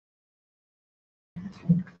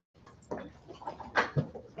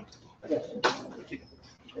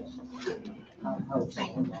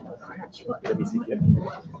Let me see here.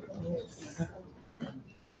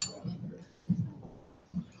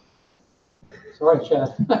 Sorry, Chad.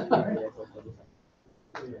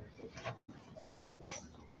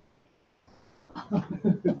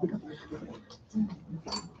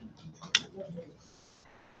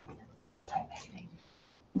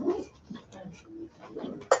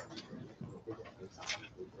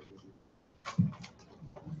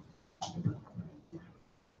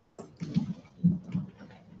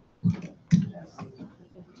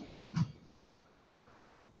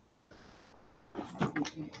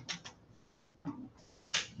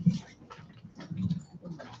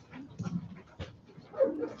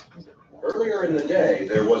 Earlier in the day,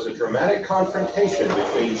 there was a dramatic confrontation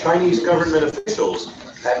between Chinese government officials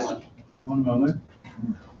and... One moment.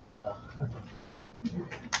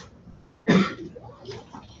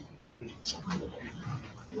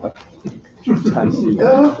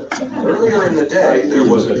 Earlier in the day, there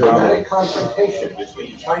was a dramatic confrontation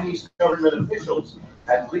between Chinese government officials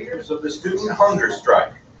and leaders of the student hunger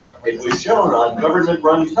strike. It was shown on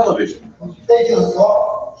government-run television.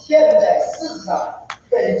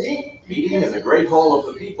 Meeting in the Great Hall of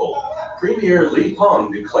the People, Premier Li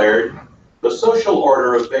Peng declared, "The social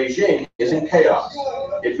order of Beijing is in chaos.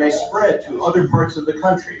 It may spread to other parts of the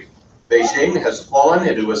country. Beijing has fallen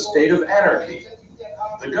into a state of anarchy.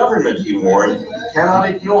 The government," he warned, "cannot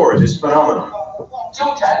ignore this phenomenon."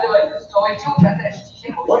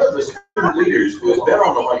 One of the student leaders who has been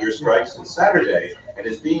on the hunger strike since Saturday and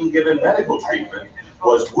is being given medical treatment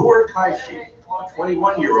was Wu'er Kaixi, a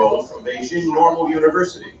 21-year-old from Beijing Normal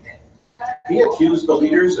University. He accused the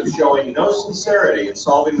leaders of showing no sincerity in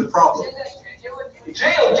solving the problem.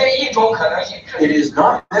 "It is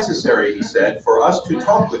not necessary," he said, "for us to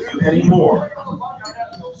talk with you anymore."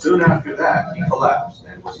 Soon after that, he collapsed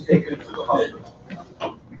and was taken to the hospital.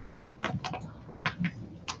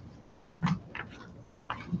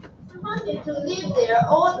 Wanted to live there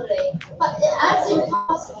orderly, but that's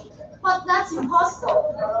impossible.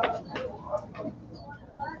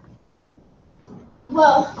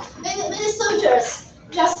 Well, many soldiers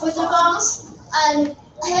just with the guns and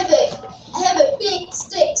heavy big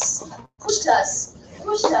sticks pushed us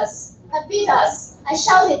and beat us and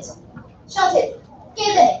shouted, get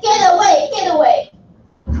away.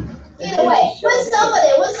 When somebody,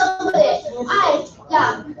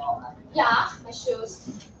 my shoes.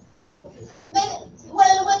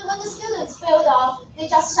 When the students fell down, they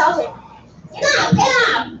just shouted,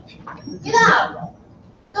 get up,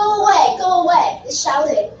 go away, they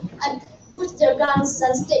shouted and put their guns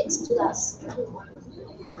and sticks to us.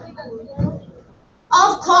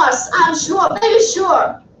 Of course, I'm sure, very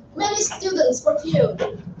sure, many students were killed.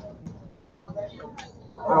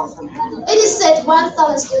 It is said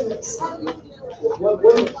 1,000 students.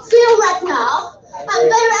 Feel right now, I'm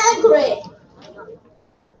very angry.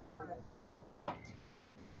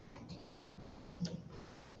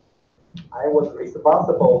 I was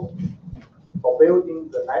responsible for building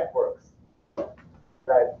the networks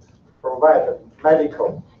that provide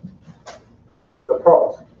medical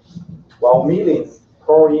support, while millions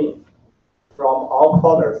pour in from all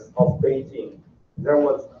corners of Beijing. There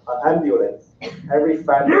was an ambulance every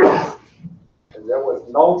 5 minutes, and there was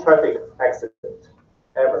no traffic accident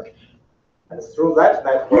ever. And through that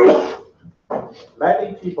network,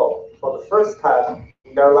 many people, for the first time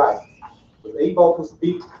in their lives, were able to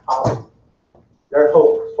speak out their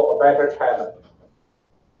hope for a better China,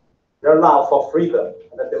 their love for freedom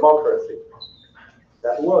and democracy.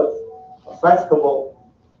 That was a festival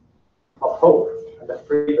of hope and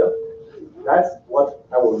freedom. That's what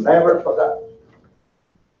I will never forget.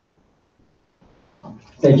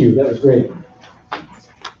 Thank you. That was great.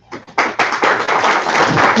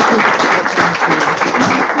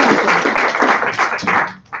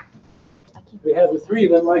 We have the three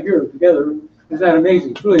of them right here together. Isn't that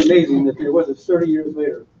amazing? It's really amazing that there was a 30 years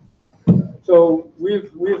later. So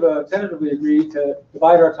we've tentatively agreed to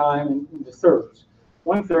divide our time into thirds.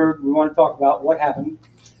 1/3 we want to talk about what happened.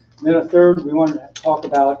 And then 1/3 we want to talk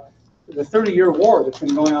about the 30-year war that's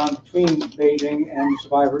been going on between Beijing and the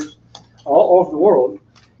survivors all over the world.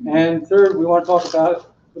 And 1/3 we want to talk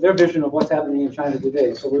about their vision of what's happening in China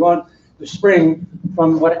today. So we want to spring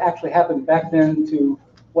from what actually happened back then to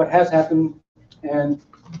what has happened and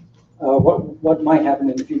what might happen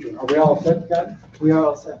in the future. Are we all set, guys? We are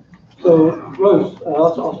all set. So, Rose,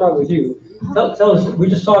 I'll start with you. Tell us. We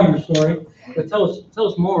just saw your story, but tell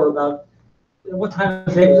us more about what time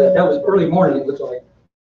of day was that? That was early morning. It looks like.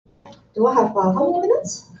 Do I have how many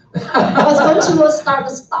minutes? I was going to start a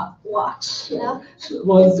stopwatch, you know?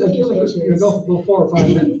 Well, Just a few you're inches. going for 4 or 5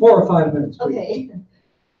 minutes. Please. Okay.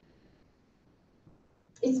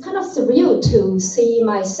 It's kind of surreal to see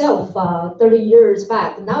myself 30 years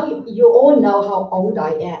back. Now you all know how old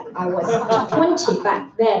I am. I was 20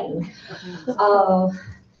 back then.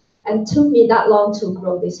 And took me that long to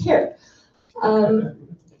grow this hair.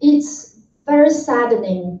 It's very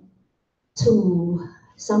saddening to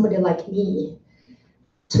somebody like me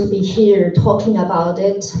to be here talking about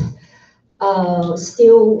it,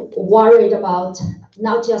 still worried about,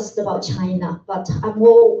 not just about China, but I'm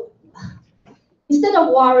more, instead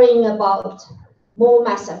of worrying about more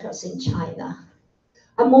massacres in China,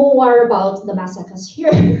 I'm more worried about the massacres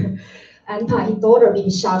here and my daughter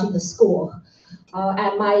being shot in the school.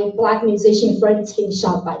 And my Black musician friends being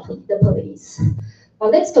shot by the police.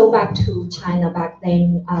 But let's go back to China back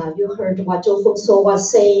then. You heard what Zhou Fengsuo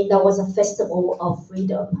was saying, that was a festival of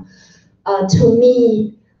freedom. To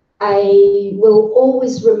me, I will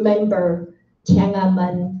always remember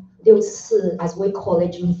Tiananmen Square, as we call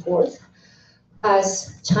it, June 4th,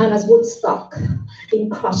 as China's Woodstock being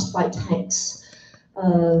crushed by tanks.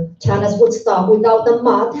 China's Woodstock without the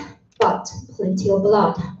mud, but plenty of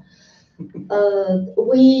blood.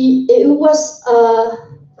 It was a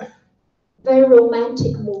very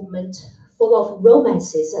romantic movement, full of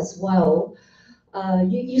romances as well.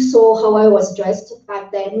 You saw how I was dressed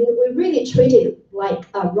back then. We really treated it like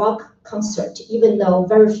a rock concert, even though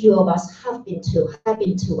very few of us have been to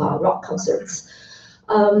rock concerts.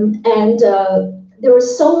 There were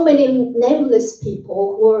so many nameless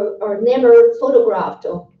people who are never photographed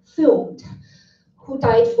or filmed, who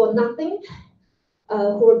died for nothing.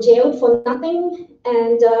 Who were jailed for nothing,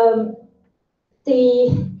 and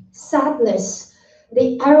the sadness,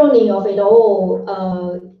 the irony of it all,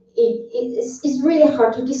 it's really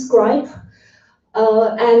hard to describe.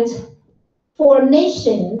 And for a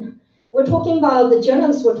nation, we're talking about, the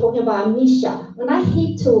journalists were talking about amnesia, and I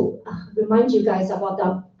hate to remind you guys about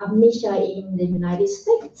the amnesia in the United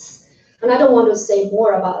States, and I don't want to say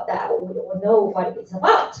more about that. We all know what it's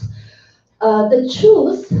about. The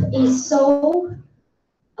truth is so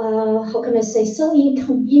how can I say, so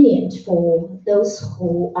inconvenient for those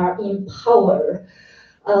who are in power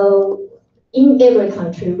in every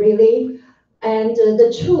country, really. And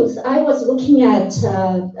the truth, I was looking at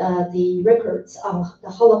the records of the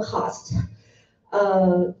Holocaust.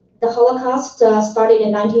 The Holocaust started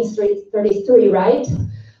in 1933, right?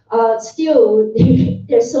 Still,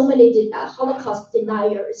 there's so many Holocaust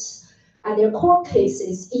deniers, and there are court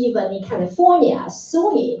cases even in California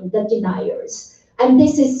suing the deniers. And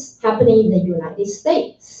this is happening in the United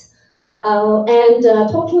States.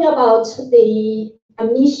 Talking about the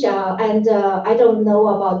amnesia, and I don't know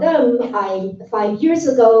about them. 5 years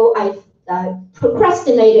ago, I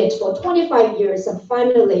procrastinated for 25 years, and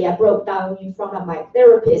finally I broke down in front of my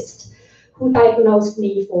therapist, who diagnosed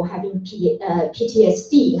me for having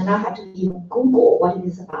PTSD, and I had to even Google what it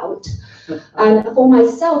is about. And for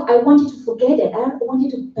myself, I wanted to forget it. I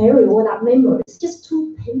wanted to bury all that memory. It's just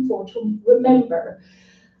too painful to remember.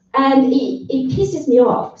 And it pisses me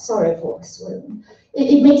off. Sorry for swearing.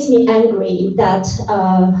 It makes me angry that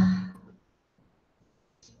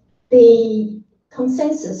the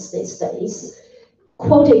consensus these days,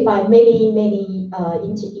 quoted by many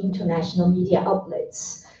international media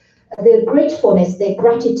outlets, the gratefulness, the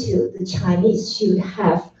gratitude the Chinese should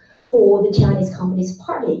have for the Chinese Communist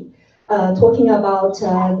Party. Talking about,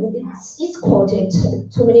 it's quoted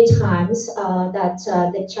too many times that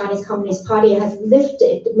the Chinese Communist Party has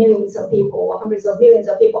lifted millions of people, hundreds of millions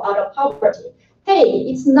of people out of poverty. Hey,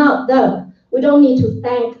 it's not them. We don't need to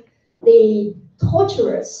thank the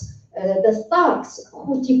torturers, the thugs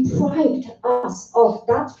who deprived us of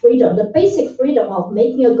that freedom, the basic freedom of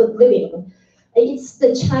making a good living. It's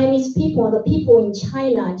the Chinese people, the people in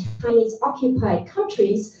China and Chinese occupied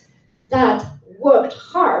countries that worked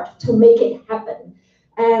hard to make it happen.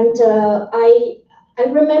 And I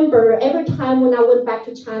remember every time when I went back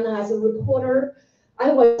to China as a reporter, I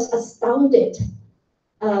was astounded.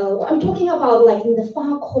 I'm talking about like in the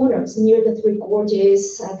far corners near the Three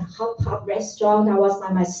Gorges at the hot pot restaurant. I was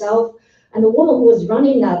by myself, and the woman who was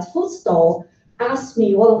running that food stall asked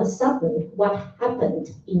me all of a sudden what happened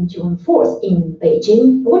in June 4th in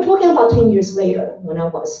Beijing. We're talking about 10 years later when I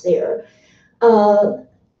was there.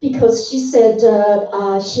 Because she said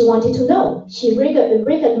she wanted to know. She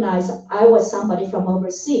recognized I was somebody from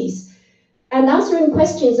overseas. And answering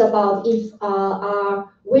questions about if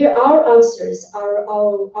where our answers,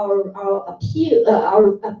 our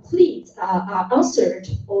pleas are answered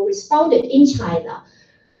or responded in China,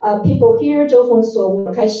 people here, Zhou Fengsuo,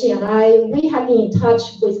 Wu'er Kaixi, and I, we have been in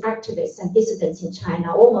touch with activists and dissidents in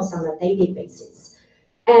China almost on a daily basis.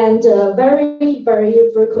 And very,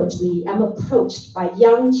 very frequently, I'm approached by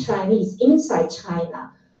young Chinese inside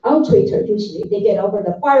China on Twitter. Usually they get over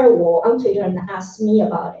the firewall on Twitter and ask me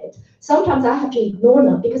about it. Sometimes I have to ignore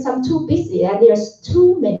them because I'm too busy and there's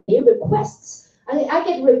too many requests. I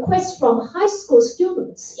get requests from high school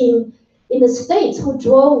students in the States who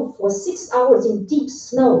drove for 6 hours in deep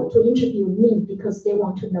snow to interview me because they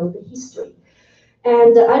want to know the history.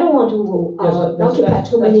 And I don't want to occupy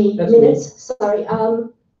too many minutes. Sorry.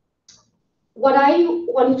 What I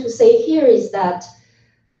wanted to say here is that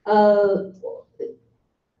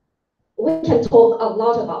we can talk a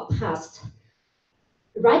lot about past.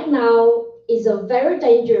 Right now is a very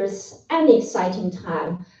dangerous and exciting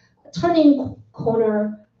time, turning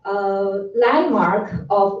corner, landmark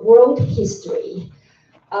of world history.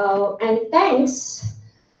 And thanks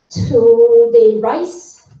to the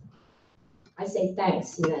rise, I say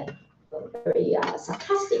thanks in a very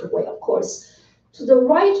sarcastic way, of course, to the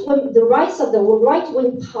rise of the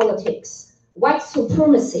right-wing politics, white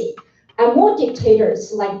supremacy, and more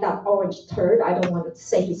dictators like that orange turd, I don't want to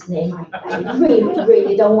say his name, I really,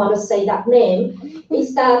 really don't want to say that name,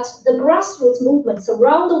 is that the grassroots movements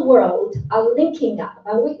around the world are linking up.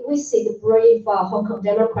 And we see the brave Hong Kong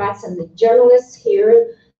Democrats and the journalists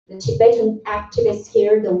here, the Tibetan activists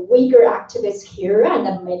here, the Uyghur activists here, and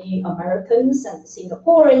then many Americans and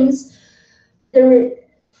Singaporeans. The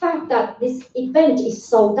fact that this event is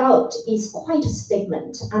sold out is quite a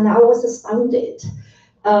statement, and I was astounded.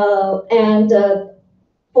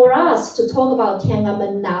 For us to talk about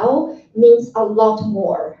Tiananmen now means a lot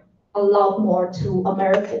more to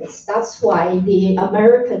Americans. That's why the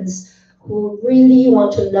Americans who really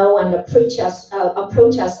want to know and approach us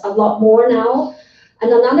a lot more now.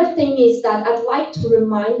 And another thing is that I'd like to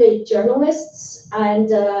remind the journalists and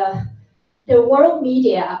the world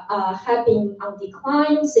media have been on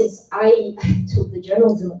decline since I took the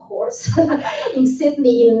journalism course in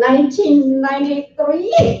Sydney in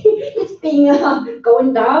 1993. It's been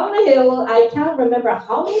going downhill. I can't remember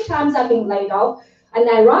how many times I've been laid off, and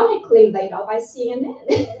ironically laid off by CNN.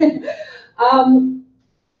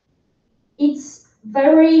 It's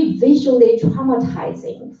very visually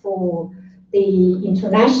traumatizing for the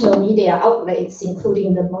international media outlets,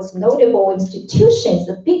 including the most notable institutions,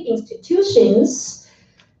 the big institutions,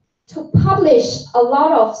 to publish a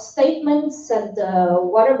lot of statements and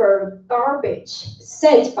whatever garbage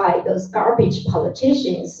said by those garbage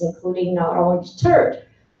politicians, including our orange turd,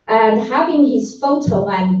 and having his photo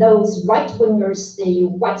and those right-wingers, the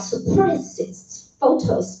white supremacists'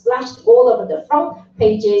 photos splashed all over the front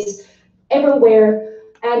pages everywhere.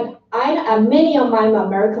 And I and many of my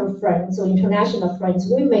American friends or international friends,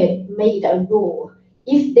 we made a rule.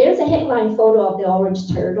 If there's a headline photo of the orange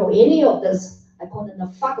turd or any of those, I call them the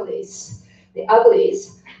fuglies, the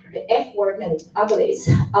uglies, the F word and uglies,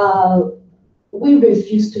 we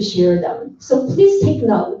refuse to share them. So please take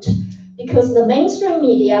note, because the mainstream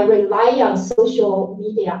media rely on social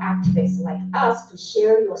media activists like us to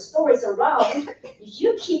share your stories around. If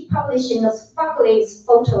you keep publishing those fuglies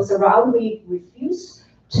photos around, we refuse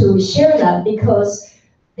to share them, because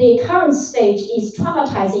the current stage is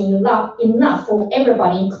traumatizing enough for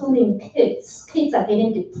everybody, including kids. Kids are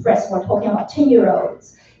getting depressed. We're talking about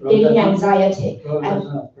 10-year-olds getting anxiety.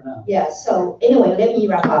 Yeah, so anyway, let me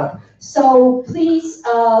wrap up. So please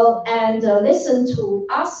listen to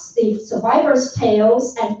us, the survivors'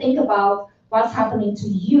 tales, and think about what's happening to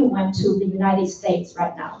you and to the United States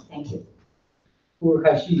right now. Thank you. Wu'er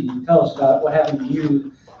Kaixi, tell us about what happened to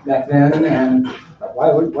you back then, and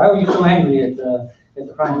why were you so angry at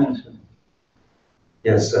the Prime Minister?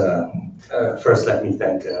 Yes, first let me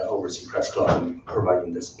thank Overseas Press Club for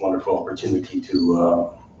providing this wonderful opportunity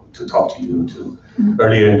to talk to you.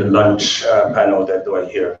 Earlier in the lunch panel that I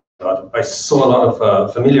hear, I saw a lot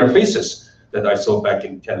of familiar faces that I saw back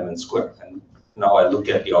in Tiananmen Square, and now I look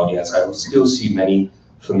at the audience, I will still see many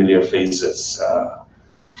familiar faces.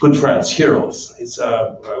 Good friends, heroes.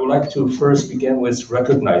 I would like to first begin with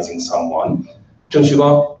recognizing someone. Zheng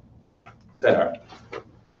Xuguang, there.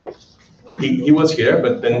 He was here,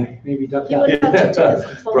 but then maybe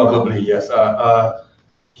probably yes.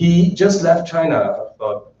 He just left China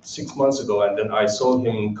about 6 months ago, and then I saw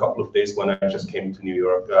him a couple of days when I just came to New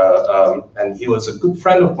York. And he was a good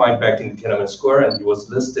friend of mine back in Tiananmen Square, and he was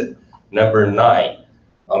listed number 9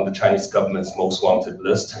 on the Chinese government's most wanted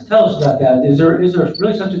list. Tell us about that. Is there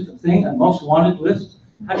really such a thing, a most wanted list?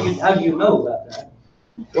 How do you know about that?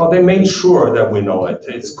 Well, they made sure that we know it.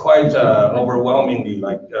 It's quite overwhelmingly,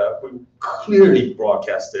 we clearly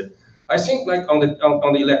broadcasted. I think like on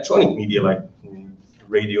the electronic media, like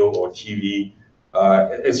radio or TV,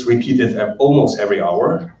 it's repeated at almost every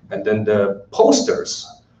hour. And then the posters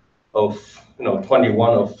of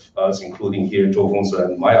 21 of us, including here, Zhou Fengsuo,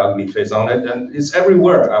 and my ugly face on it, and it's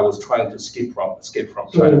everywhere. I was trying to escape from.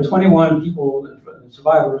 So there are 21 people,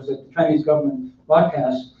 survivors, that the Chinese government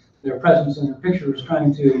broadcasts their presence and their pictures,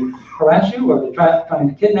 trying to harass you, or are they trying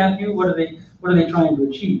to kidnap you? What are they trying to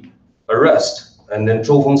achieve? Arrest. And then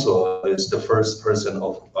Zhou Fengsuo is the first person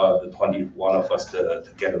of the 21 of us to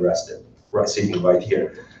get arrested, sitting right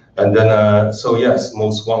here. And then, so yes,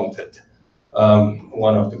 most wanted.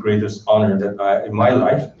 One of the greatest honor that in my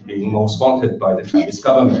life, being most wanted by the Chinese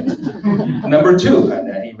government. Number 2, and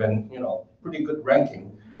then even, pretty good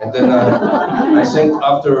ranking. And then I think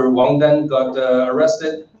after Wang Dan got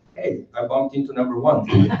arrested, hey, I bumped into number 1.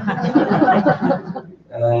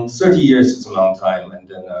 And 30 years is a long time. And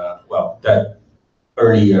then, well, that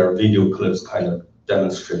earlier video clips kind of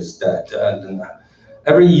demonstrates that. And then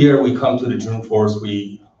every year we come to the June 4th,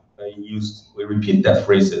 we repeat that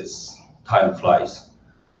phrases. Time flies.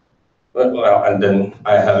 Well, and then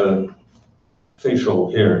I have a facial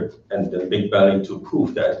hair and a big belly to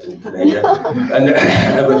prove that. But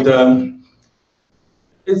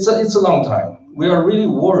it's a long time. We are really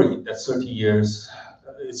worried that 30 years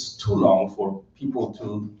is too long for people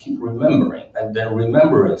to keep remembering, and then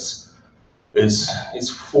remembrance is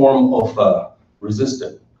form of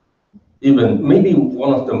resistance. Even maybe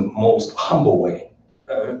one of the most humble way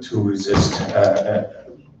to resist.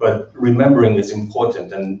 But remembering is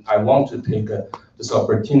important, and I want to take this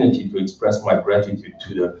opportunity to express my gratitude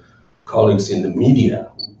to the colleagues in the media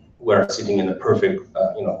who are sitting in a perfect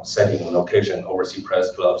setting and location, overseas press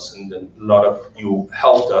clubs, and then a lot of you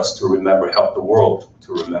helped us to remember, helped the world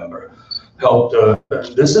to remember.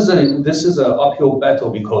 This is an uphill battle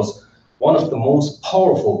because one of the most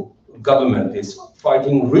powerful government is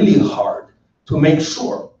fighting really hard to make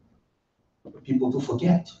sure people to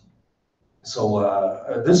forget. So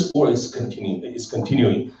this war is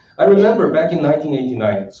continuing. I remember back in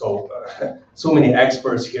 1989. So many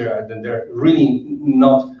experts here, and they're really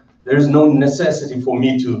not. There's no necessity for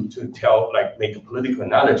me to make a political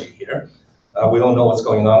analogy here. We don't know what's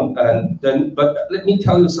going on, but let me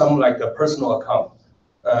tell you some a personal account.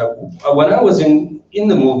 When I was in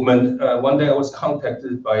the movement, one day I was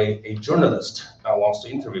contacted by a journalist who wants to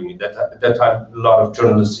interview me. At that time, a lot of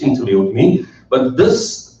journalists interviewed me, but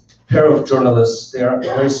this pair of journalists, they are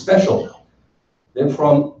very special. They're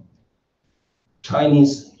from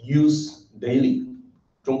Chinese Youth Daily,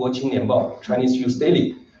 中国青年报, Chinese Youth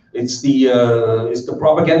Daily. It's the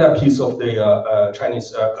propaganda piece of the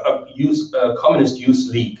Chinese Communist Youth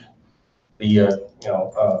League, the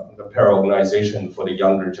para-organization for the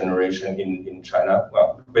younger generation in China.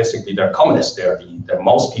 Well, basically they're communists. They're the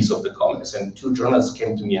mouthpiece of the communists. And 2 journalists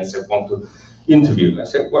came to me and said, want to interview. I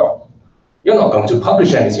said, well, you're not going to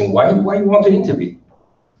publish anything. Why you want to interview?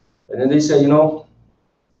 And then they said,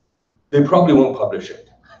 they probably won't publish it.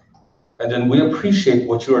 And then we appreciate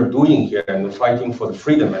what you are doing here and fighting for the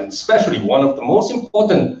freedom, and especially one of the most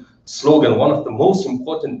important slogan, one of the most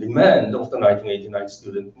important demand of the 1989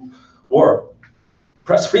 student war,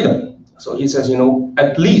 press freedom. So he says,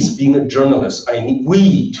 at least being a journalist,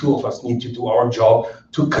 we 2 of us need to do our job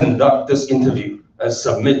to conduct this interview and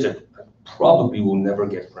submit it. Probably will never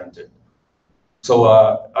get printed. So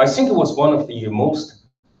I think it was one of the most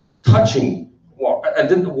touching, and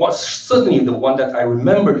then it was certainly the one that I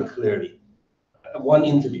remembered clearly, one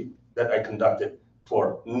interview that I conducted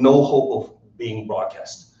for no hope of being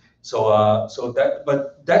broadcast. So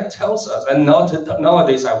that tells us, and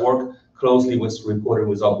nowadays I work closely with Reporters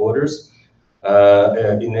Without Borders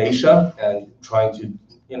in Asia, and trying to,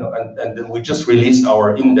 and then we just released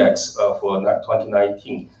our index for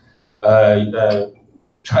 2019.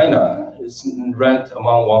 China is ranked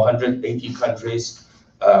among 180 countries,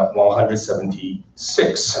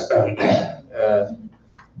 176.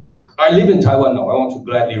 I live in Taiwan now. I want to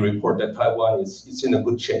gladly report that Taiwan is in a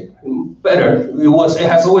good shape. Better. It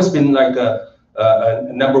has always been like a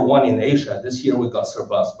number 1 in Asia. This year we got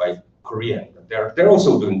surpassed by Korea. They're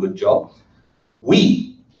also doing a good job.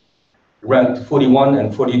 We ranked 41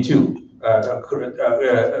 and 42.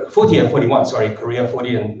 40 and 41. Sorry, Korea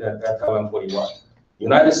 40 and Taiwan 41.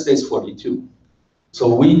 United States 42.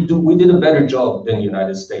 So we did a better job than the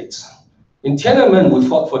United States. In Tiananmen, we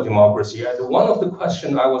fought for democracy. And one of the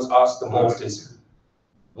questions I was asked the most is,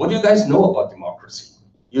 what do you guys know about democracy?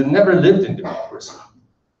 You never lived in democracy.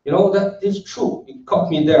 That is true. It caught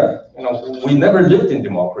me there. We never lived in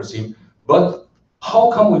democracy. But how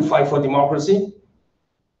come we fight for democracy?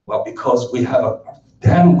 Well, because we have a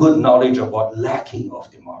damn good knowledge about lacking of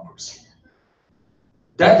democracy.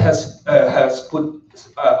 that has put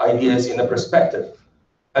ideas in a perspective.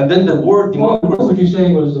 And then the word democracy. What would you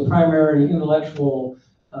say was the primary intellectual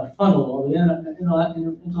funnel, or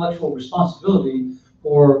the intellectual responsibility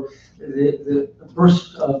for the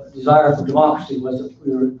burst of desire for democracy? Was it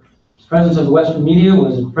the presence of the Western media?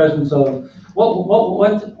 Was it the presence of what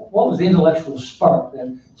was the intellectual spark that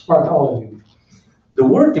sparked all of you? The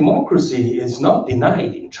word democracy is not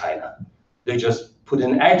denied in China. They just put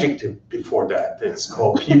an adjective before that. It's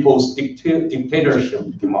called people's dictatorship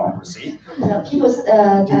democracy. People's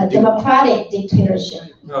democratic dictatorship.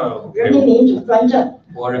 No, 人民民主专政。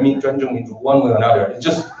or I mean, one way or another. It's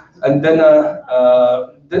just, and then,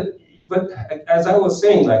 but as I was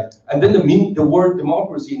saying, like, and then the word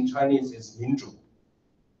democracy in Chinese is 民主.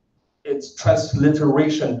 Its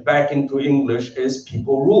transliteration back into English is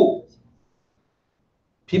people rule.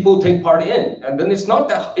 People take part in, and then it's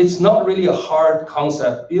not really a hard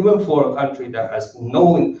concept, even for a country that has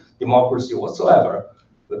no democracy whatsoever.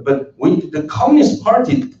 But the Communist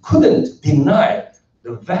Party couldn't deny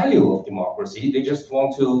the value of democracy. They just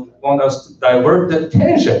want us to divert the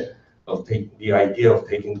attention of the idea of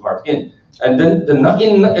taking part in. And then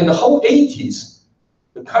in the whole 80s,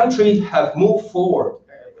 the country have moved forward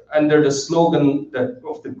under the slogan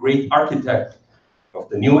of the great architect of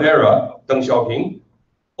the new era, Deng Xiaoping,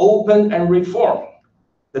 open and reform.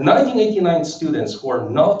 The 1989 students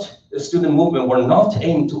the student movement were not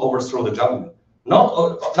aimed to overthrow the government,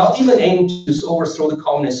 not even aimed to overthrow the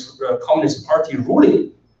Communist Party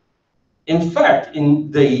ruling. In fact, in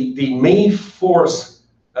the May 4th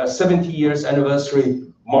 70 years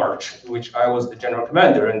anniversary march, which I was the general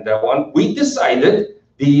commander in that one, we decided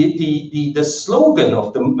the slogan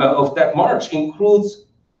of that march includes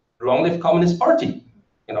 "Long live Communist Party."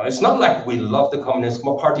 You know, it's not like we love the Communist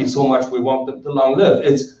Party so much we want them to long live.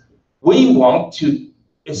 It's we want to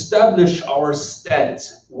establish our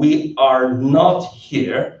stance. We are not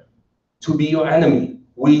here to be your enemy.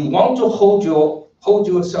 We want to hold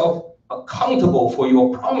yourself accountable for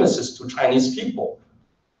your promises to Chinese people.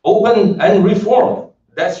 Open and reform.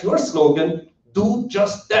 That's your slogan. Do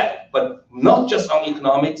just that, but not just on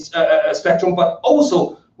economic spectrum, but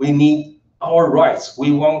also we need our rights.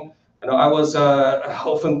 We want. I was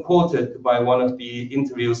often quoted by one of the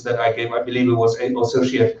interviews that I gave. I believe it was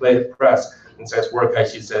Associated Press, and says Wu'er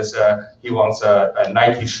Kaixi says he wants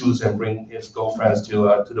Nike shoes and bring his girlfriends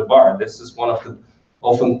to the bar. This is one of the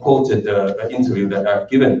often quoted interview that I've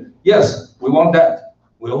given. Yes, we want that.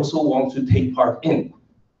 We also want to take part in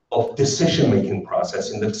of decision-making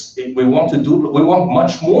process. We want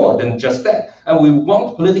much more than just that, and we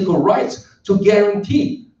want political rights to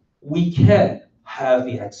guarantee we can have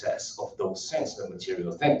the access of those things, the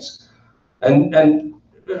material things. And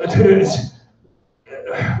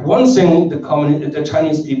one thing the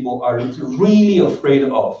Chinese people are really afraid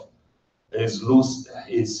of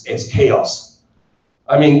is chaos.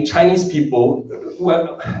 I mean, Chinese people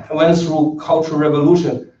went through Cultural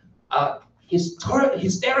Revolution,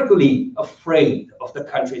 hysterically afraid of the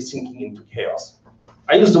country sinking into chaos.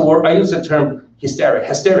 I use the term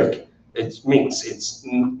hysteric. It means it's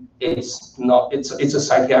a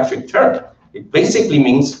psychiatric term. It basically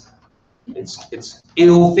means it's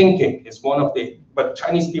ill thinking. It's one of but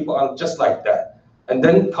Chinese people are just like that. And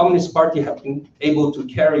then Communist Party have been able to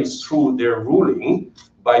carry through their ruling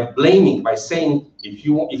by saying, if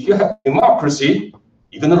you have democracy,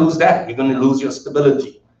 you're gonna lose that. You're gonna lose your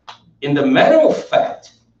stability. In the matter of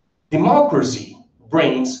fact, democracy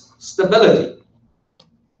brings stability.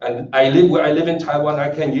 And I live in Taiwan. I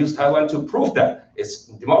can use Taiwan to prove that.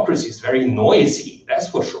 Democracy is very noisy, that's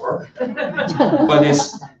for sure. But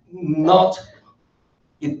it's not.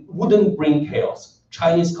 It wouldn't bring chaos.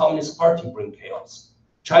 Chinese Communist Party bring chaos.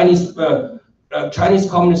 Chinese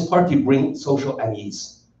Communist Party bring social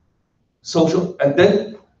unease. And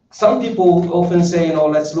then some people often say,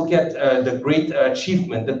 let's look at the great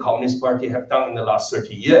achievement the Communist Party have done in the last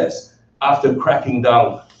 30 years after cracking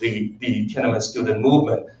down the Tiananmen student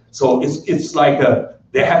movement. So it's like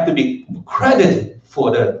they have to be credited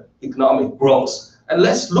for the economic growth. And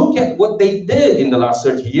let's look at what they did in the last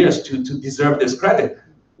 30 years to deserve this credit.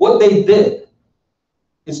 What they did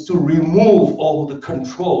is to remove all the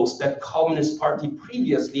controls that Communist Party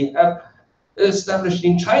previously have established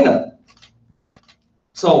in China.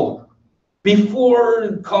 So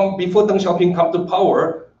before Deng Xiaoping come to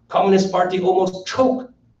power, Communist Party almost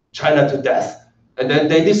choked China to death. And then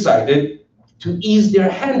they decided to ease their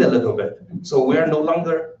hand a little bit. So we're no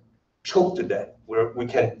longer choked to death. We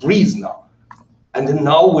can breathe now. And then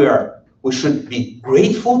now we should be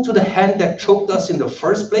grateful to the hand that choked us in the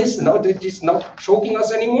first place. Now that it's not choking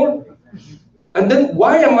us anymore. And then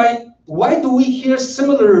why why do we hear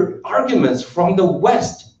similar arguments from the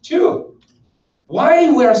West too?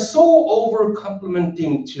 Why we are so over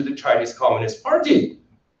complimenting to the Chinese Communist Party,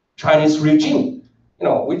 Chinese regime? You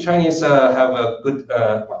know, we Chinese have a good,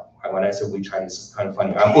 well, when I say we Chinese, it's kind of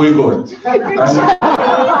funny. I'm Uyghur.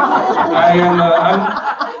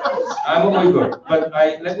 I'm a Uyghur, but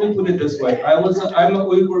let me put it this way. I'm a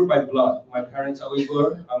Uyghur by blood. My parents are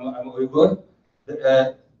Uyghur. I'm a Uyghur,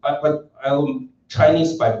 but I'm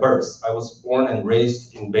Chinese by birth. I was born and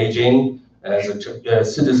raised in Beijing as a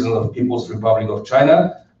citizen of People's Republic of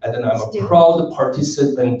China, and then I'm a proud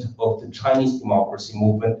participant of the Chinese democracy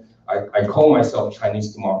movement. I call myself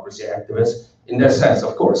Chinese democracy activist. In that sense,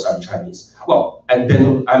 of course, I'm Chinese. Well, and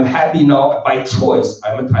then I'm happy now by choice.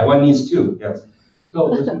 I'm a Taiwanese too. Yes.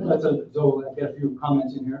 So so I get a few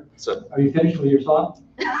comments in here. So, are you finished with your thought?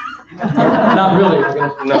 Not really, I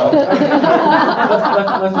guess. No.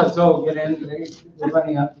 Let's let Zhou get in. We're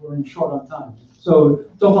running out. We're in short on time. So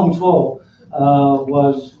Zhou Fengsuo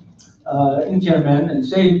was in Tiananmen and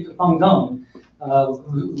saved Fang Zheng,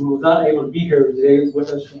 who was not able to be here today with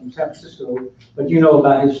us from San Francisco, but you know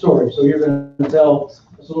about his story. So you're going to tell us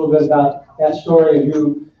a little bit about that story of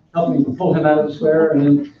you helping to pull him out of the square, and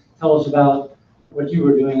then tell us about what you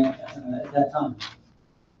were doing at that time.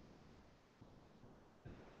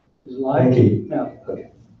 Is it live? Thank you. No.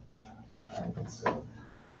 Okay. It's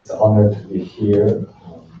an honor to be here,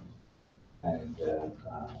 and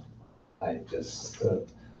I just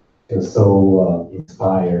feel so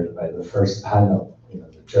inspired by the first panel. You know,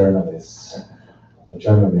 the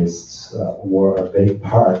journalists were a big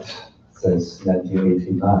part since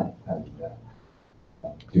 1989, and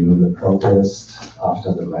during the protest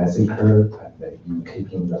after the massacre, and in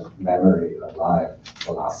keeping the memory alive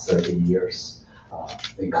for the last 30 years.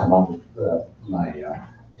 They command my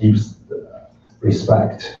deepest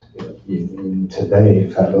respect. In today,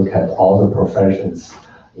 if I look at all the professions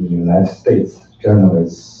in the United States,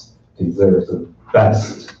 journalists deserve the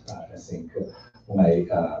best. I think when I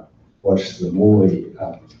watched the movie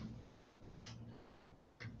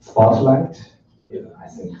Spotlight, I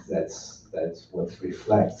think that's what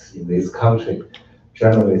reflects in this country.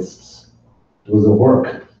 Journalists do the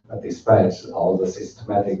work despite all the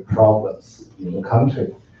systematic problems in the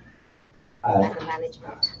country.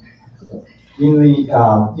 In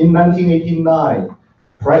 1989,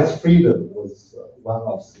 press freedom was one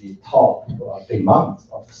of the top demands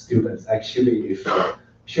of students. Actually, if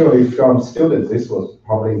purely from students, this was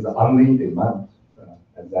probably the only demand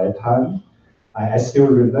at that time. I still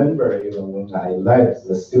remember, when I led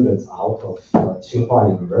the students out of Tsinghua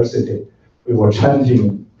University, we were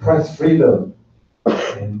chanting press freedom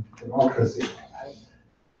and democracy.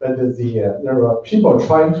 But there were people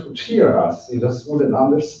trying to cheer us. They just wouldn't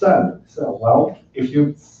understand. So, well, if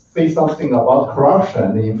you say something about corruption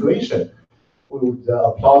and inflation, we would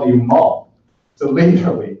applaud you more. So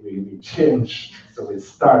later we changed. So we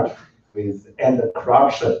start with end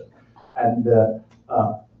corruption. And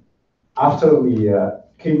after we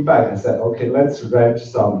came back and said, okay, let's write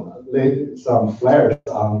some flares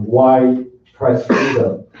on why press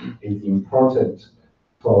freedom is important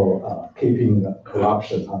for keeping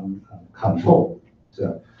corruption under control.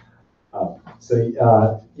 So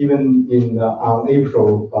even on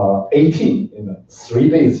April 18, 3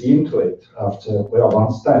 days into it, after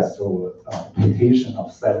Wu'er death, there was a petition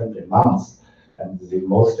of 7 demands, and the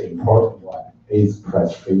most important one is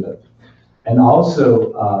press freedom. And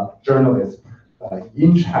also, journalists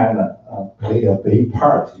in China play a big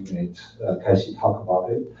part in it. Kaixi talked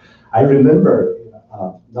about it. I remember,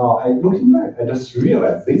 now looking back, I just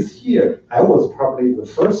realized this year, I was probably the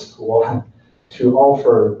first one to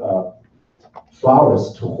offer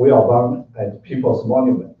flowers to Huiyao at People's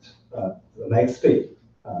Monument the next day,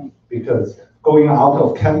 because going out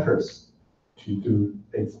of campus to do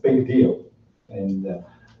it's big deal. And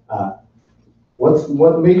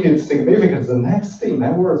what makes it significant, the next day,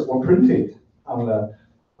 my words were printed on the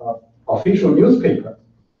official newspaper.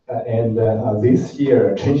 And this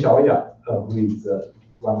year, Chen Xiaoya, who is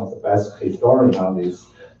one of the best historians on this,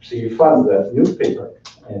 she found that newspaper.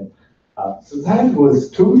 And so that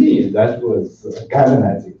was, to me, that was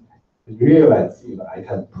galvanizing. I realized, I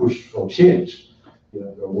can push for change.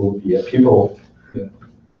 There will be people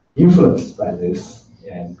influenced by this.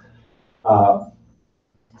 And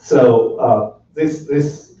so this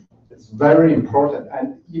is very important.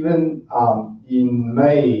 And even in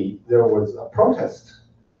May, there was a protest,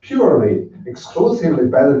 purely, exclusively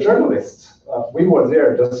by the journalists. We were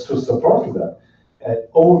there just to support them.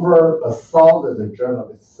 Over 1,000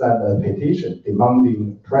 journalists sent a petition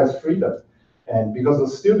demanding press freedom. And because the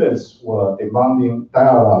students were demanding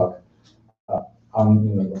dialogue,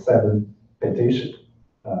 on the 7 petition,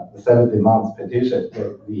 the 7 demands petition.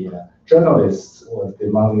 The journalists was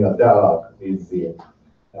demanding a dialogue with the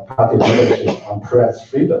party leadership on press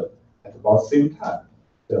freedom at about the same time.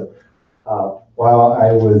 So while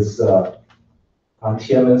I was on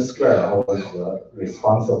Tiananmen Square, I was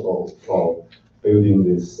responsible for building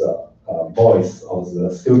this voice of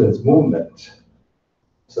the students' movement.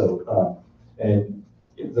 So, and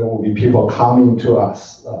there will be people coming to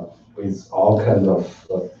us with all kinds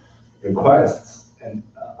of requests, and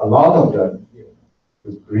a lot of them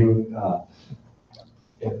would bring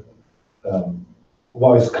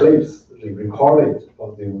voice clips, they record it,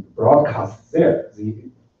 or they would broadcast there. The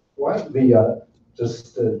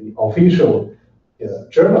official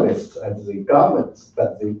journalists and the government,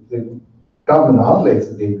 but the government outlets,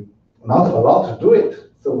 they not allowed to do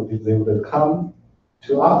it. So they would come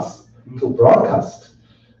to us to broadcast.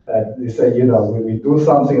 They say, we do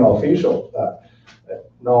something official.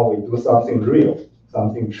 Now we do something real,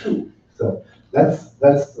 something true. So that's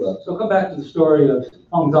So come back to the story of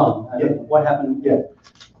Fang Zheng. Yeah. What happened? Yeah.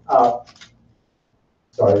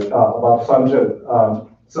 Sorry, about Fang Zheng.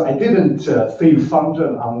 So I didn't see Fang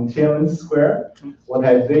Zheng on Tiananmen Square. What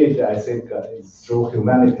I did, I think, is through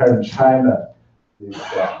Humanitarian China, this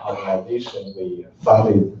organization we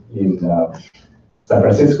founded in San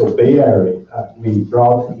Francisco Bay Area. We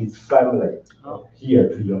brought his family here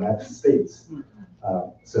to the United States.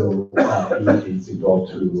 So he is able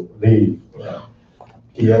to live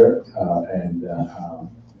here and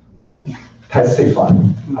testify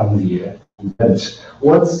on the event.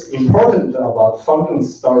 What's important about Fang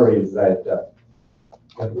Zheng's story is that,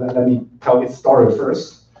 let me tell his story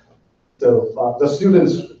first. So the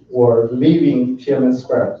students were leaving Tiananmen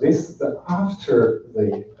Square. This is after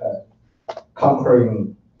the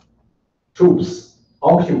conquering troops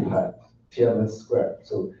occupied Tiananmen Square.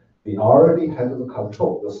 So they already had the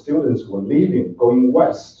control. The students were leaving, going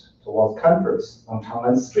west towards campus on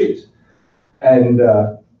Chang'an Street. And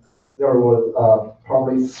there were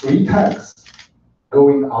probably 3 tanks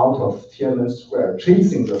going out of Tiananmen Square,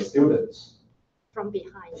 chasing the students. From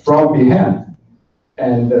behind.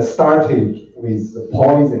 And started with the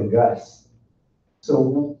poison gas.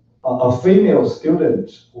 So a female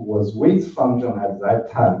student who was with Fang Zheng at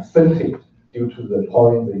that time fainted due to the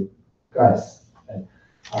poison gas. And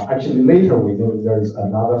actually later we knew there's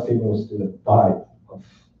another female student died of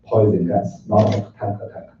poison gas, not of tank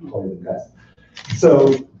attack, poison gas.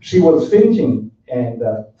 So she was fainting, and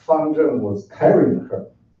Fang Zheng was carrying her.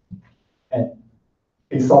 And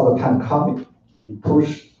he saw the tank coming. He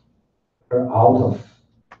pushed her out of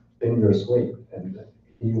dangerous way, and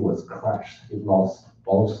he was crushed. He lost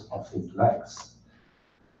both of his legs.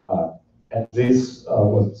 And this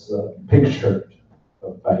was pictured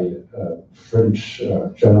by French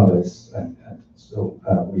journalists, and so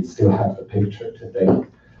we still have the picture today.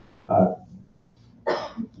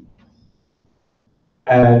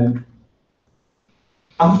 And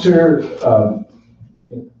after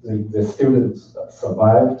the students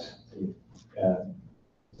survived,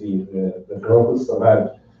 the girl who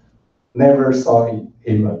survived never saw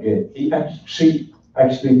him again. She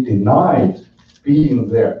actually denied being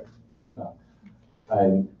there.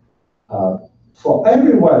 And for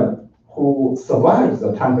everyone who survived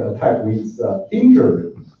the tank attack with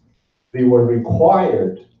injury, they were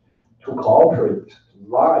required to cooperate, to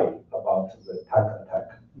lie about the tank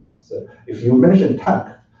attack. So if you mention tank,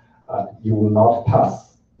 you will not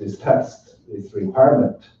pass this test, this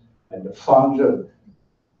requirement. And Fang Zheng,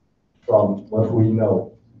 from what we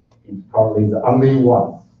know, is probably the only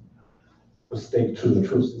one who stayed to the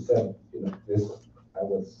truth. He said, I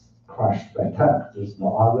was crushed by tank. There's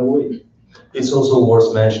no other way. It's also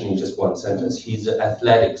worth mentioning just one sentence. He's an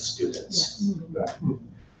athletic student. Yes.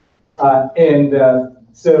 Right.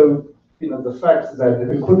 So, the fact that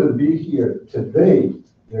we couldn't be here today,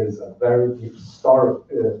 there's a very deep story,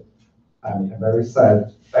 a very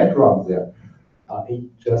sad background there. He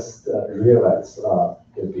just realized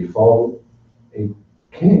before he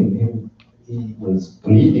came, he was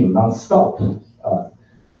bleeding nonstop.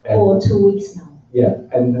 For 2 weeks now. Yeah,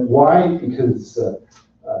 and why? Because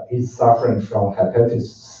he's suffering from hepatitis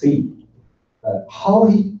C. How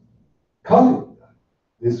he caught it?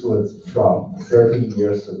 This was from 30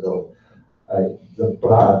 years ago. The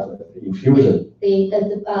blood infusion.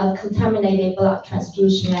 The contaminated blood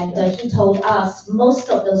transfusion, and he told us most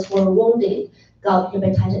of those who were wounded got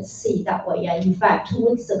hepatitis C that way. In fact, 2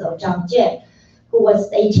 weeks ago, Zhang Jian, who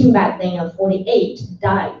was 18 back then and 48,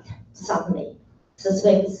 died suddenly.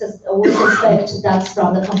 we suspect that's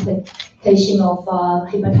from the complication of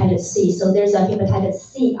hepatitis C. So there's a hepatitis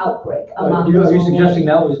C outbreak among Are you suggesting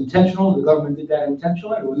that was intentional? The government did that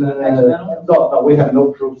intentionally, or was that accidental? No, we have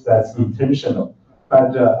no proof that's intentional.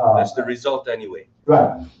 But That's the result anyway.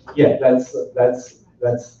 right, yeah, that's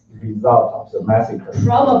the result of the massacre.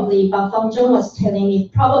 Probably, but Fang Zheng was telling me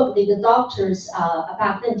probably the doctors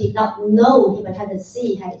back then did not know hepatitis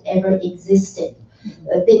C had ever existed.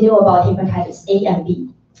 They knew about hepatitis A and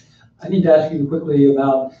B. I need to ask you quickly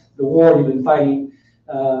about the war you've been fighting.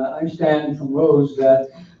 I understand from Rose that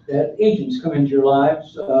agents come into your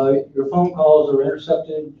lives, your phone calls are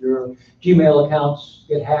intercepted, your Gmail accounts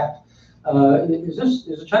get hacked. Is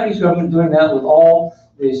the Chinese government doing that with all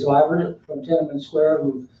the survivors from Tiananmen Square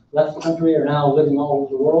who've left the country are now living all over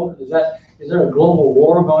the world? Is there a global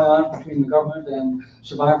war going on between the government and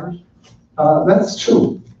survivors? That's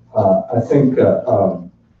true. I think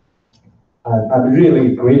I'm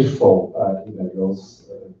really grateful, Rose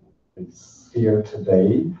is here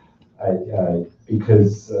today,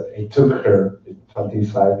 because it took her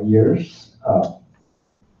 25 years.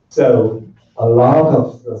 So a lot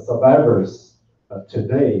of the survivors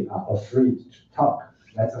today are afraid to talk.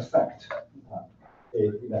 That's a fact.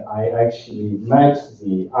 I actually met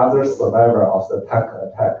the other survivor of the Tang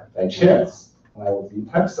attack by chance when I was in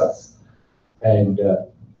Texas. And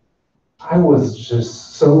I was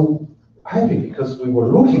just so happy because we were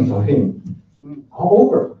looking for him all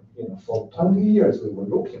over. For 20 years we were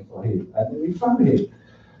looking for him, and we found him.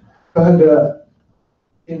 But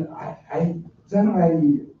then I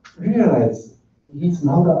realized he's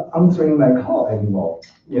not answering my call anymore.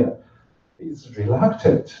 He's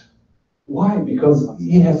reluctant. Why? Because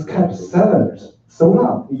he has kept silent so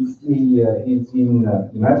long. He's in the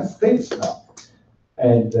United States now,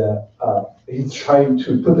 and he's trying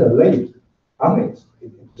to put a lid on it.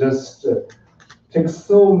 It just takes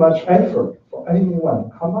so much effort for anyone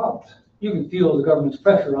to come out. You can feel the government's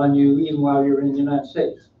pressure on you even while you're in the United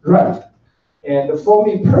States. Right. And for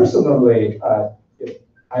me personally,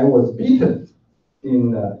 I was beaten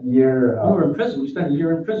in year. You were in prison. You spent a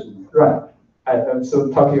year in prison. Right. I'm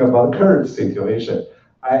so talking about the current situation.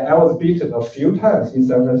 I was beaten a few times in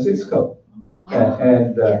San Francisco.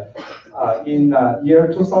 And in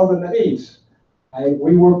year 2008,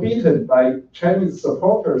 we were beaten by Chinese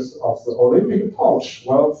supporters of the Olympic torch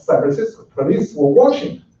while San Francisco police were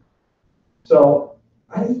watching. So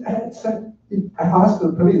I asked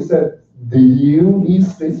the police, said, do you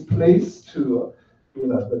lease this place to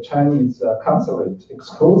the Chinese consulate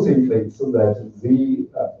exclusively so that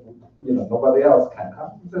nobody else can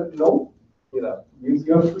come? He said, no,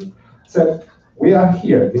 you're free. Said, we are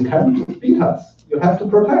here, you can't beat us, you have to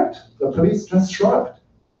protect. The police just shrugged.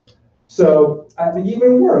 So, and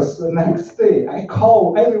even worse, the next day, I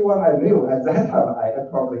called everyone I knew. At that time, I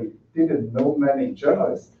probably didn't know many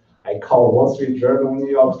journalists. I called Wall Street Journal, New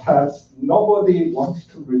York Times. Nobody wanted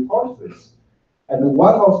to report this. And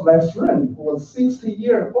one of my friends, who was 60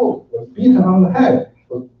 years old, was beaten on the head,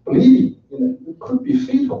 was bleeding. It could be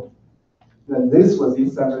fatal. And this was in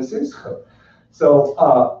San Francisco. So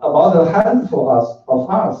about a handful of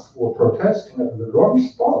us were protesting at the wrong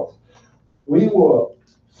spot. We were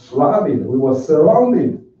flooded, we were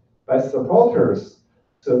surrounded by supporters.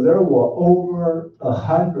 So there were over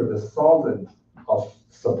 100,000 of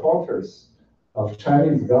supporters of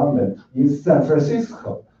Chinese government in San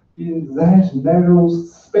Francisco, in that narrow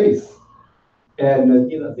space. And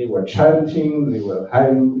they were chanting, they were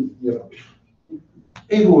having,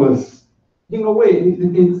 it was, in a way,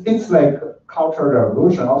 it's like a cultural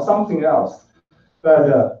revolution or something else.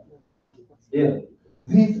 But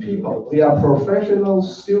these people, they are professional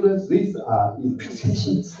students. These are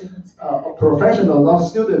professional, not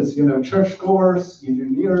students, churchgoers,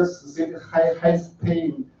 engineers, high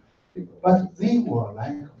paying. But they were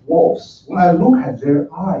like wolves. When I look at their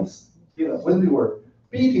eyes, when they were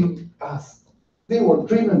beating us, they were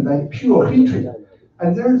driven by pure hatred.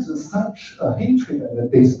 And there's such a hatred and a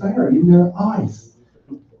despair in their eyes.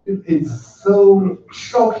 It's so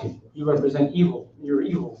shocking. You represent evil. You're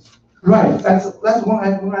evil. Right. That's when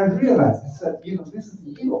I realized. I said, this is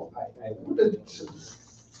evil. I wouldn't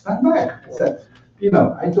stand back. I said,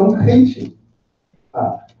 I don't hate you,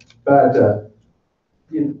 but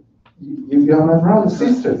you are my brothers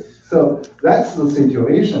and sisters. So that's the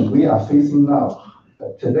situation we are facing now,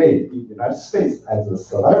 today in the United States as the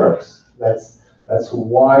survivors. That's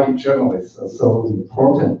why journalists are so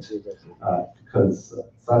important, because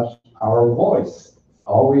our voice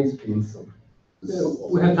always been so.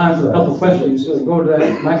 We have time for a couple of questions, so go to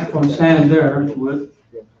that microphone stand there, if you would.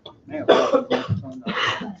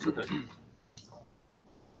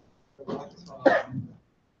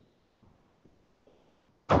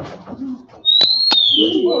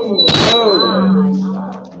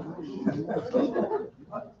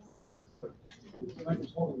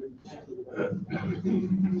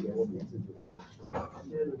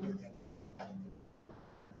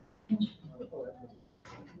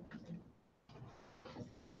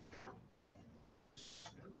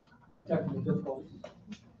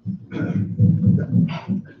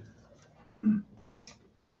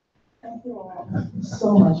 Thank you all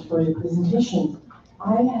so much for your presentation.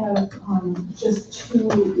 I have just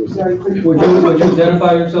two very quick. Would you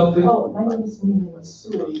identify yourself, please? Oh, my name is Ming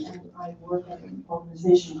Sui, and I work at an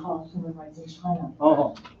organization called Human Rights in China.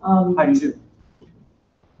 Oh, how do you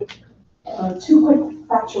do? Two quick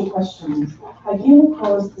factual questions. I came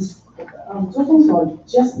across this, Zhou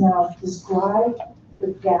Fengsuo just now described the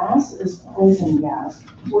gas as poison gas.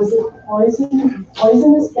 Was it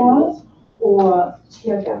poisonous gas or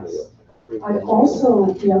tear gas? I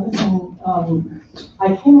also, the other thing,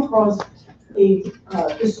 I came across a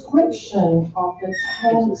description of the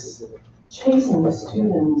tanks chasing the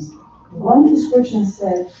students. One description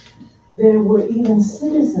said there were even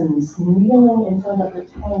citizens kneeling in front of the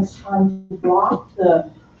tanks trying to block the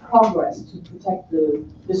progress to protect the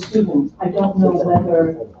students. I don't know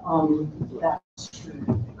whether that's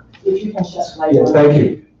true. If you can shed light Yes, on thank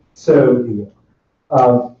you. So,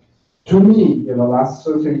 to me, in the last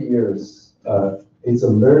 30 years, it's a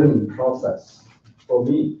learning process for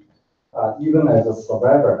me. Even as a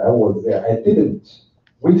survivor, I was there. I didn't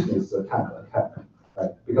witness the tank attack,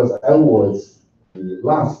 right? Because I was the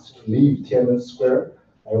last to leave Tiananmen Square.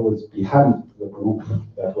 I was behind the group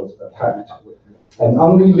that was attacked. And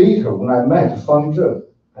only later, when I met Fang Zheng,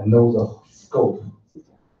 I know the scope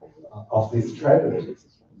of this tragedy.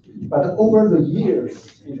 But over the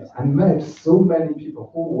years, I met so many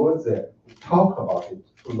people who were there, who talk about it.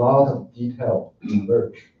 A lot of detail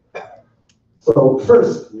emerge. So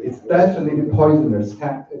first, it's definitely poisonous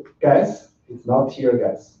gas. It's not tear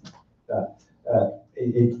gas.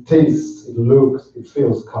 It tastes, it looks, it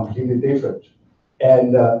feels completely different.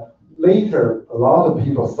 And later, a lot of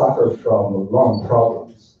people suffer from lung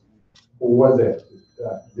problems. Who was it?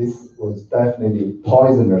 This was definitely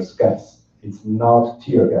poisonous gas. It's not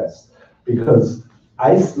tear gas. Because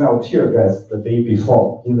I smelled tear gas the day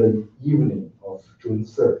before, in the evening of June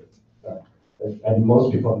 3rd. And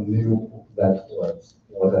most people knew that was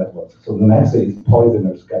what that was. So the next day is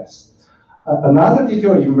poisonous gas. Another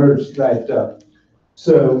detail emerged that,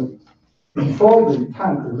 so before the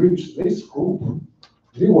tank reached this group,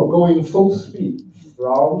 they were going full speed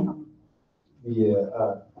from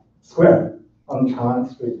the square on Tiananmen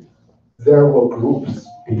Street. There were groups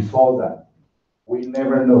before that. We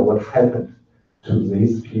never know what happened to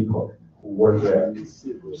these people who were there.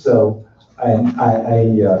 So I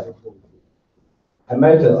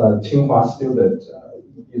met a Tsinghua student.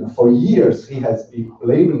 For years he has been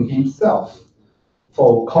blaming himself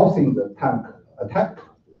for causing the tank attack.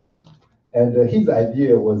 And his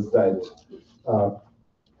idea was that,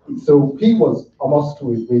 so he was almost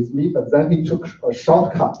with me, but then he took a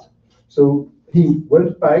shortcut. So he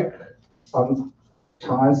went back on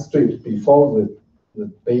Tiananmen Street before the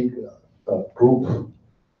big group.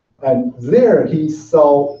 And there he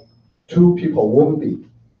saw two people wounded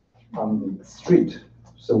on the street.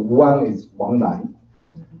 So one is Wang Nan.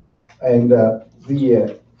 And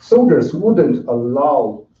the soldiers wouldn't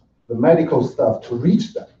allow the medical staff to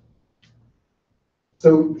reach them.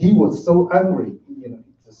 So he was so angry, he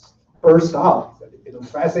just burst out,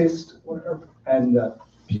 fascist, whatever, and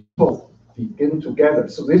people began to gather.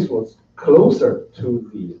 So this was closer to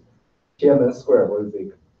the Tiananmen Square where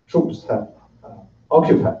the troops had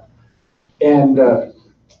occupied. And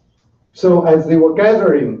so as they were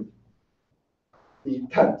gathering, the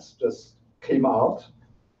tanks just came out,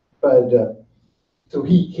 but so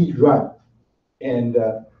he ran, and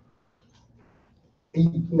he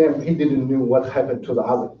didn't know what happened to the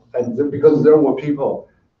other, and because there were people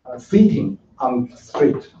sitting on the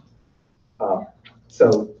street,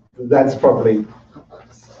 so that's probably,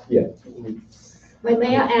 yeah.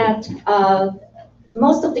 May I add,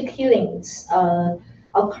 most of the killings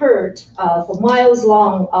occurred for miles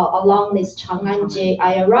long along this Chang'an-Jie.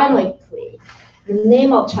 Ironically, the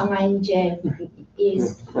name of Chang'an-Jie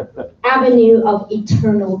is Avenue of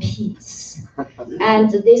Eternal Peace.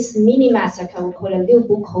 And this mini massacre, we call it Liu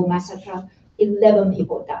Bukou massacre, 11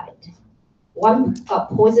 people died. One got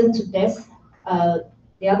poisoned to death,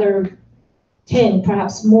 the other 10,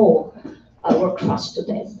 perhaps more, were crushed to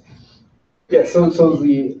death. Yeah, so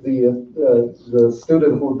the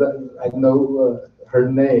student who I know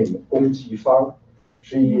her name, Gong Qifang,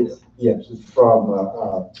 she's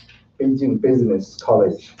from Beijing Business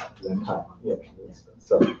College at that time. Yeah.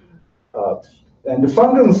 So, and the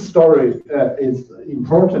Fang Zheng's story is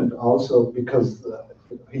important also because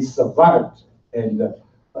he survived, and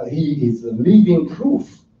he is a living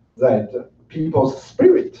proof that people's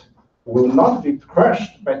spirit will not be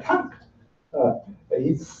crushed by Tang.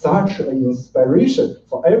 It's such an inspiration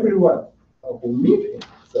for everyone who meet him.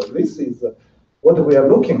 So this is what we are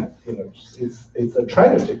looking at. You know, it's a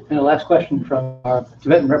tragedy. And the last question from our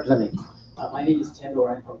Tibetan representative. My name is Tendo.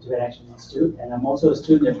 I'm from Tibet Action Institute, and I'm also a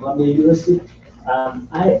student at Columbia University.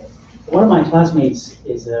 One of my classmates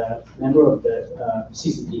is a member of the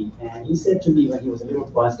CCP, and he said to me when he was a little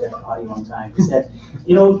buzzed at the party one time, he said,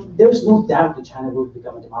 you know, there's no doubt that China will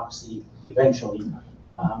become a democracy eventually.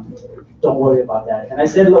 Don't worry about that. And I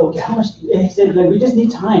said, look, how much? He said, like, we just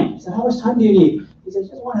need time. I said, how much time do you need? He said,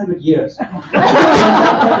 just 100 years.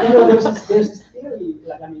 You know, there's this theory,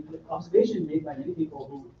 like, I mean, the observation made by many people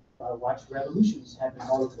who watch revolutions happen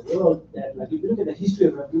all over the world, that, like, if you look at the history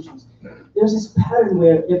of revolutions, there's this pattern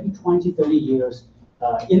where every 20, 30 years,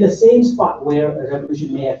 in the same spot where a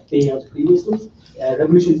revolution may have failed previously,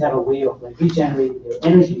 revolutions have a way of, like, regenerating their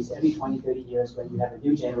energies every 20, 30 years when you have a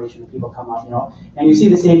new generation of people come up, you know. And you see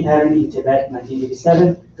the same pattern in Tibet,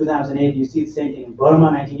 1987, 2008. You see the same thing in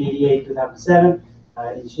Burma, 1988, 2007,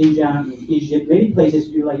 in Xinjiang, in Egypt, many places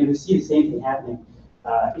you see the same thing happening.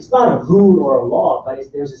 It's not a rule or a law,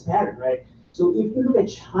 but there's this pattern, right? So if you look at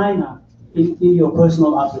China in your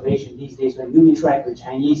personal observation these days, when you interact with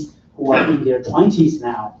Chinese who are in their 20s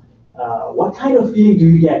now, what kind of feeling do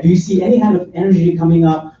you get? Do you see any kind of energy coming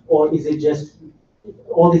up, or is it just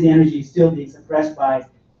all this energy still being suppressed by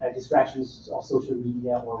distractions of social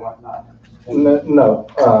media or whatnot? No.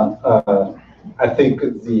 I think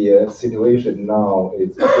the situation now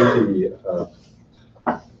is pretty.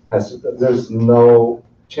 There's no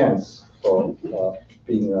chance for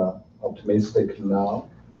being optimistic now.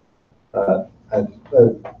 The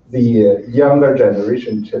younger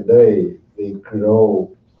generation today, they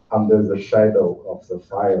grow under the shadow of the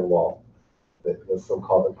firewall, the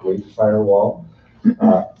so-called Great Firewall.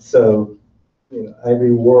 So, you know,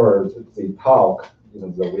 every word they talk, you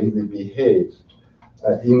know, the way they behave,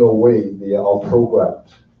 in a way they are all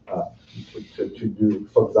programmed to do.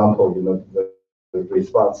 For example, you know, the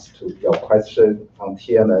response to your question on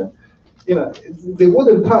Tiananmen, you know, they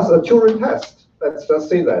wouldn't pass a Turing test. Let's just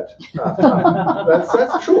say that.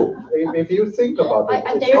 That's true. If you think about it,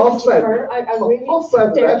 I dare to differ. I really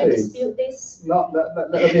dare to dispute this. No,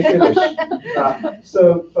 let me finish.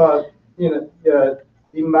 So, you know,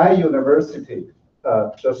 in my university,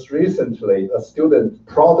 just recently, a student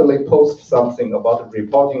proudly posted something about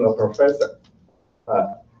reporting a professor.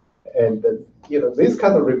 And you know, this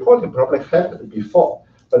kind of reporting probably happened before,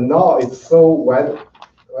 but now it's so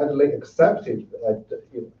widely accepted that,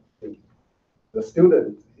 you know, the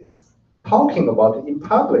student is talking about it in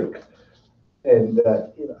public, and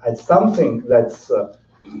you know, it's something that's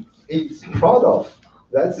he's proud of.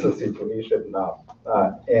 That's the situation now.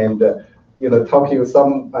 And you know, talking to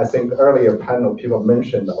some, I think earlier panel people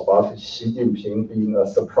mentioned about Xi Jinping being a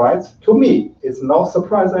surprise. To me, it's not a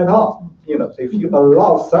surprise at all. You know, if you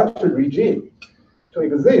allow such a regime to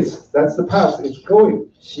exist, that's the path it's going.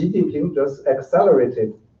 Xi Jinping just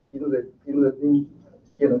accelerated in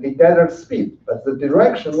you know, he gathered speed, but the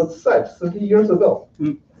direction was set 30 years ago.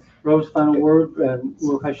 Rose, final word, and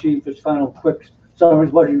Wu'er Kaixi, just final quick summary.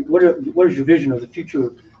 What is your vision of the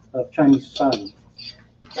future of Chinese society?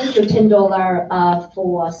 Thank you, $10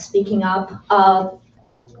 for speaking up.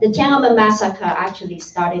 The Tiananmen massacre actually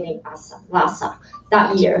started in Lhasa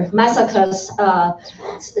that year. Massacres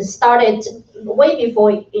started way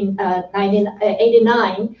before in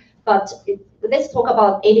 1989, but let's talk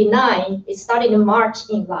about 89. It started in March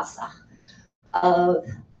in Lhasa. The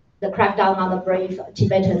crackdown on the brave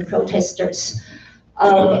Tibetan protesters.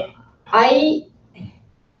 I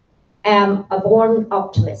am a born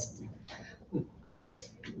optimist.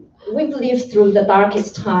 We've lived through the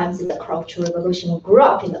darkest times in the Cultural Revolution. We grew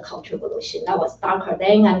up in the Cultural Revolution. That was darker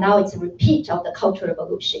then, and now it's a repeat of the Cultural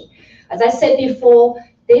Revolution. As I said before,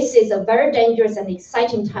 this is a very dangerous and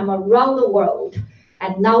exciting time around the world.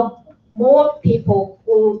 And now more people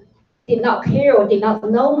who did not care or did not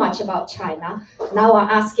know much about China now are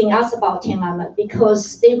asking us about Tiananmen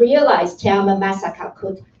because they realize Tiananmen massacre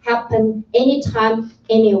could happen anytime,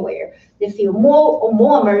 anywhere. They feel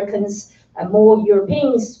more Americans and more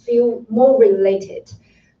Europeans feel more related.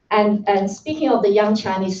 And speaking of the young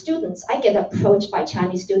Chinese students, I get approached by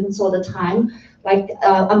Chinese students all the time. Like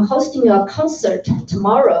I'm hosting a concert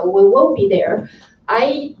tomorrow, we will be there.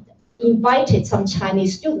 I invited some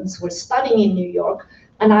Chinese students who are studying in New York.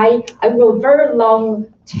 And I wrote very long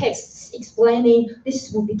texts explaining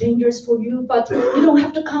this will be dangerous for you, but you don't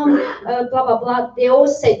have to come, blah, blah, blah. They all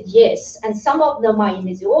said yes. And some of them are in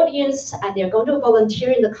the audience, and they're going to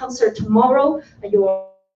volunteer in the concert tomorrow. And you are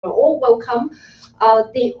all welcome.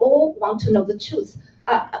 They all want to know the truth.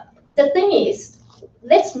 The thing is,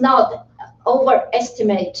 let's not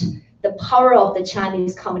overestimate the power of the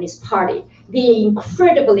Chinese Communist Party. They're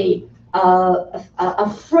incredibly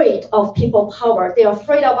afraid of people power. They're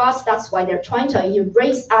afraid of us. That's why they're trying to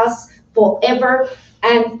erase us forever.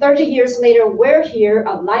 And 30 years later, we're here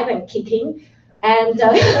alive and kicking. And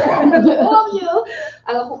all of you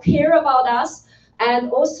who care about us. And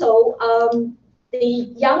also the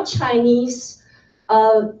young Chinese,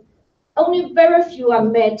 only very few I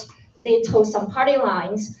met, they told some party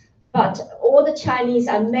lines. But all the Chinese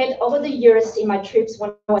I met over the years in my trips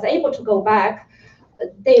when I was able to go back,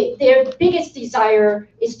 their biggest desire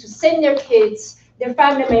is to send their kids, their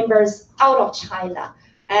family members out of China.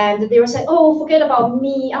 And they will say, oh, forget about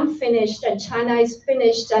me, I'm finished, and China is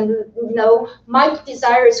finished, and my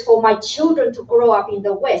desire is for my children to grow up in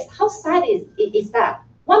the West. How sad is that?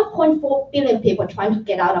 1.4 billion people trying to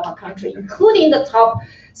get out of our country, including the top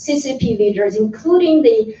CCP leaders, including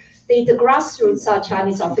the grassroots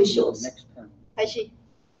Chinese officials. Kaixi.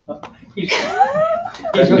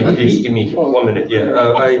 Please give me 1 minute.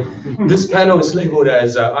 Yeah, this panel is labeled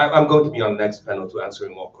as, I'm going to be on the next panel to answer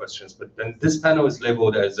more questions, but then this panel is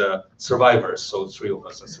labeled as survivors, so 3 of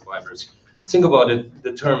us are survivors. Think about it,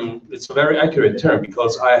 the term, it's a very accurate term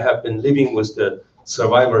because I have been living with the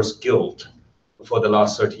survivor's guilt for the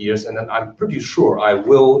last 30 years, and then I'm pretty sure I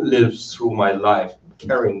will live through my life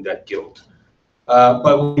carrying that guilt.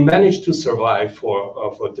 But we managed to survive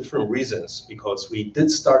for different reasons because we did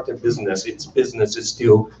start a business. Its business is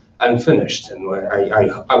still unfinished, and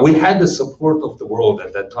we had the support of the world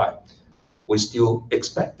at that time. We still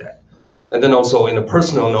expect that. And then also, in a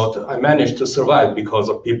personal note, I managed to survive because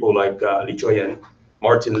of people like Li Zhuoyan,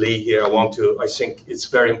 Martin Lee here. I think it's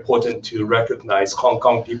very important to recognize Hong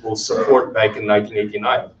Kong people's support back in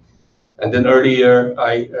 1989. And then earlier,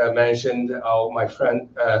 I mentioned my friend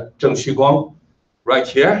Zheng Xuguang, right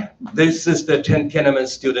here. This is the Tiananmen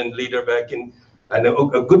student leader back in, and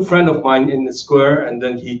a good friend of mine in the square. And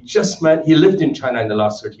then he lived in China in the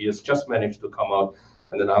last 30 years, just managed to come out.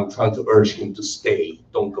 And then I'm trying to urge him to stay,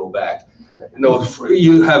 don't go back.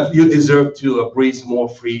 You deserve to breathe more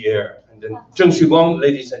free air. And then Zheng Xuguang,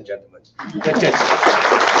 ladies and gentlemen.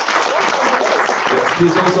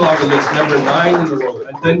 He's also on the list, number 9 in the world.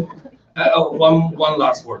 And then one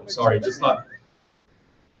last word, sorry, just not.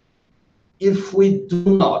 If we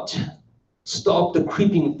do not stop the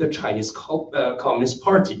creeping of the Chinese Communist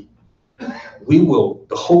Party,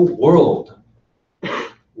 the whole world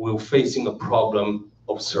will facing a problem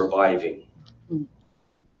of surviving.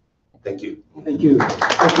 Thank you. Thank you.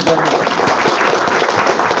 Thank you very much.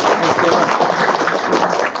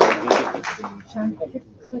 Thank you.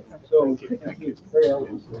 So, thank you.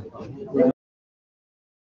 Very